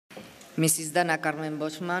Mrs. Dana Carmen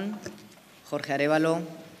Boschman, Jorge Arévalo,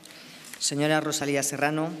 Señora Rosalía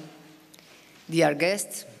Serrano, dear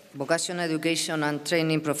guests, vocational education and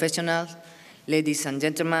training professionals, ladies and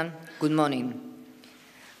gentlemen, good morning.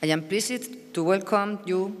 I am pleased to welcome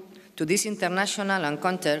you to this international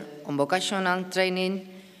encounter on vocational training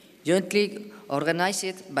jointly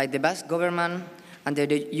organized by the Basque Government and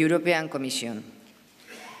the European Commission.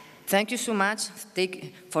 Thank you so much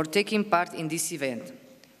for taking part in this event.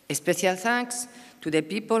 A special thanks to the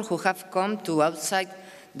people who have come to outside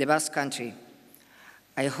the Basque Country.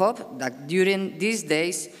 I hope that during these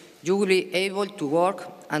days you will be able to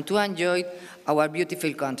work and to enjoy our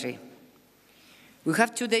beautiful country. We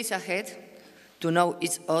have 2 days ahead to know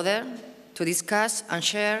each other, to discuss and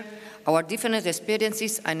share our different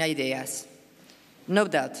experiences and ideas. No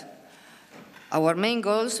doubt, our main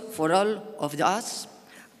goals for all of us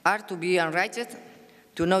are to be enriched,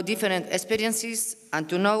 to know different experiences and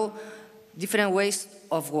to know different ways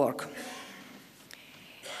of work.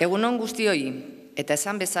 Egun on guztioi, eta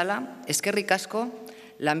esan bezala, eskerrik asko,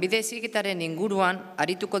 lanbide heziketaren inguruan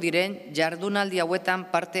arituko diren jardunaldi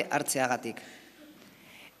hauetan parte hartzeagatik.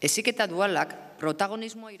 Heziketa dualak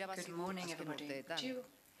protagonismoa irabazi du azken urteetan.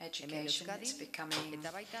 Education is becoming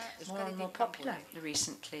more and more popular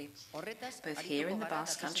recently, both here in the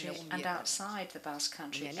Basque Country and outside the Basque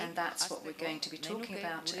Country, and that's what we're going to be talking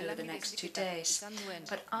about over the next 2 days.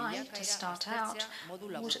 But I, to start out,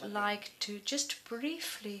 would like to just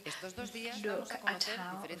briefly look at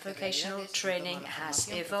how vocational training has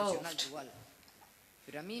evolved.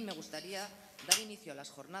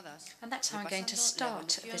 And that's how I'm going to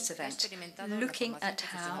start this event, looking at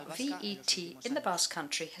how VET in the Basque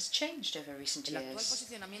Country has changed over recent years.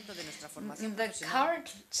 The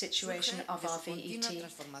current situation of our VET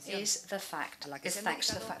is thanks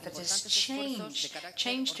to the fact that it has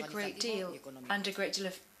changed a great deal, and a great deal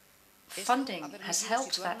of funding has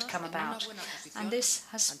helped that come about, and this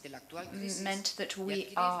has meant that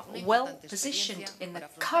we are well positioned in the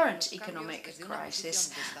current economic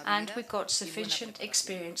crisis, and we've got sufficient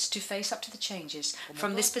experience to face up to the changes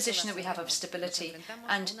from this position that we have of stability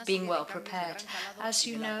and being well prepared. As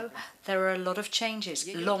you know, there are a lot of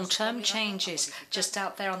changes, long-term changes, just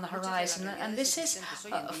out there on the horizon, and this is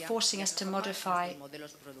forcing us to modify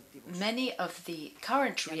many of the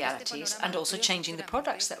current realities and also changing the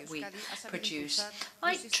products that we produce.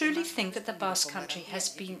 I truly think that the Basque Country has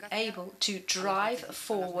been able to drive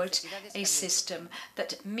forward a system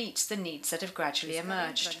that meets the needs that have gradually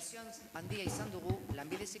emerged.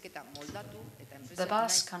 The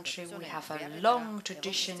Basque Country, we have a long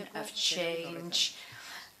tradition of change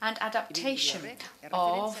and adaptation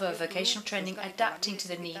of vocational training, adapting to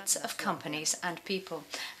the needs of companies and people.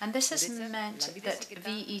 And this has meant that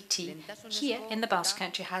VET here in the Basque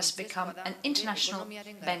Country has become an international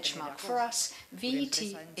benchmark. For us, VET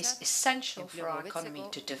is essential for our economy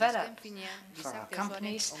to develop, for our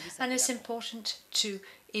companies, and it's important to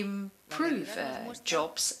improve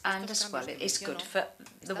jobs, and as well it is good for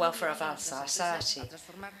the welfare of our society.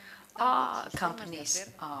 Our companies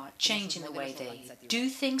are changing the way they do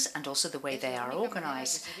things and also the way they are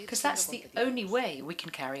organized, because that's the only way we can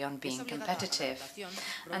carry on being competitive.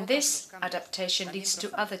 And this adaptation leads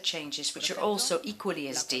to other changes which are also equally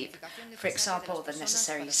as deep. For example, the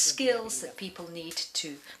necessary skills that people need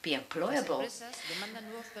to be employable.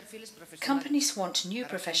 Companies want new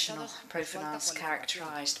professional profiles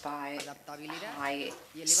characterized by high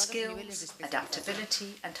skills,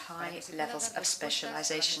 adaptability, and high levels of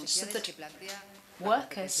specialization, so that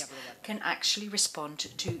workers can actually respond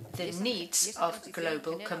to the needs of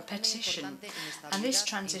global competition. And this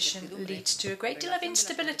transition leads to a great deal of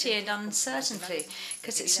instability and uncertainty,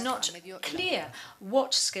 because it's not clear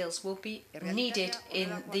what skills will be needed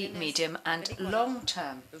in the medium and long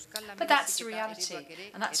term. But that's the reality,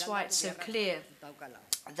 and that's why it's so clear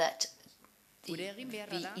that the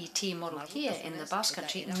VET model here in the Basque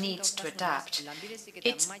Country needs to adapt.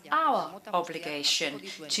 It's our obligation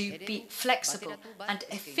to be flexible and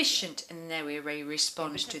efficient in the way we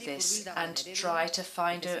respond to this, and try to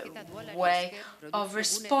find a way of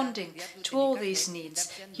responding to all these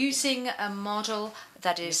needs using a model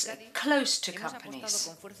that is close to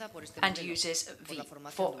companies and uses the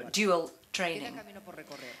dual training.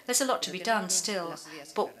 There's a lot to be done still,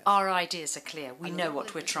 but our ideas are clear. We know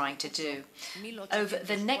what we're trying to do. Over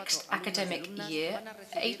the next academic year,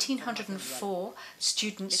 1,804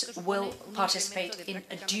 students will participate in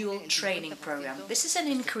a dual training program. This is an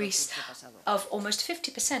increase of almost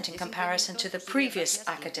 50% in comparison to the previous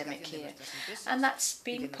academic year. And that's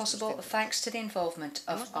been possible thanks to the involvement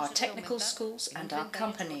of our technical schools and our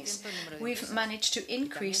companies. We've managed to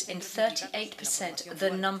increase in 38% the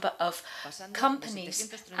number of companies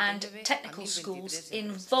and technical schools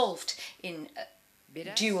involved in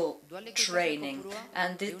dual training,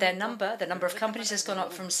 and the number of companies has gone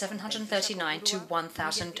up from 739 to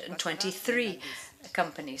 1,023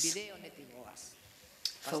 companies.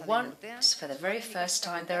 For the very first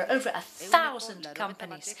time, there are over 1,000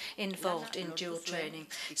 companies involved in dual training.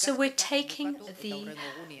 So we're taking the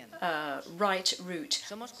right route.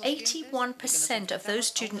 81% of those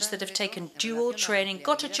students that have taken dual training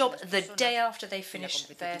got a job the day after they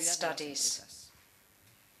finished their studies.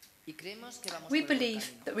 We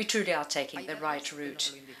believe that we truly are taking the right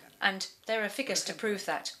route. And there are figures to prove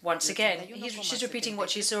that. Once again, she's repeating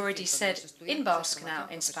what she's already said in Basque now,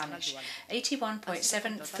 in Spanish.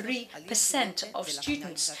 81.73% of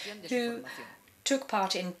students who took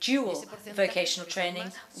part in dual vocational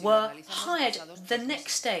training were hired the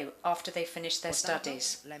next day after they finished their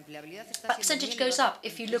studies. That percentage goes up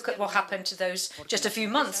if you look at what happened to those just a few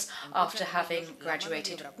months after having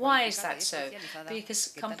graduated. Why is that so? Because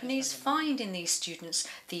companies find in these students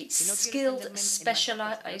the skilled,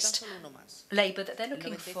 specialized labour that they're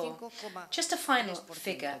looking for. Just a final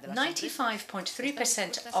figure,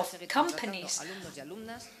 95.3% of companies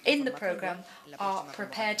in the programme are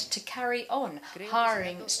prepared to carry on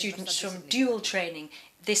hiring students from dual training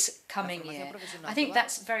this coming year. I think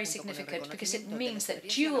that's very significant because it means that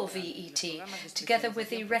dual VET, together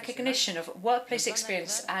with the recognition of workplace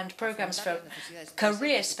experience and programs for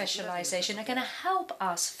career specialization, are going to help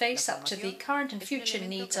us face up to the current and future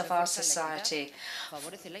needs of our society.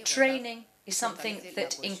 Training is something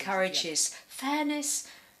that encourages fairness,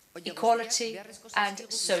 equality, and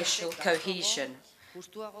social cohesion.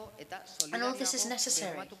 And all this is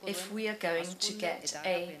necessary if we are going to get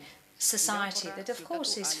a society that, of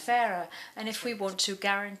course, is fairer, and if we want to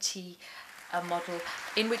guarantee a model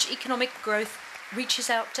in which economic growth reaches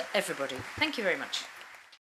out to everybody. Thank you very much.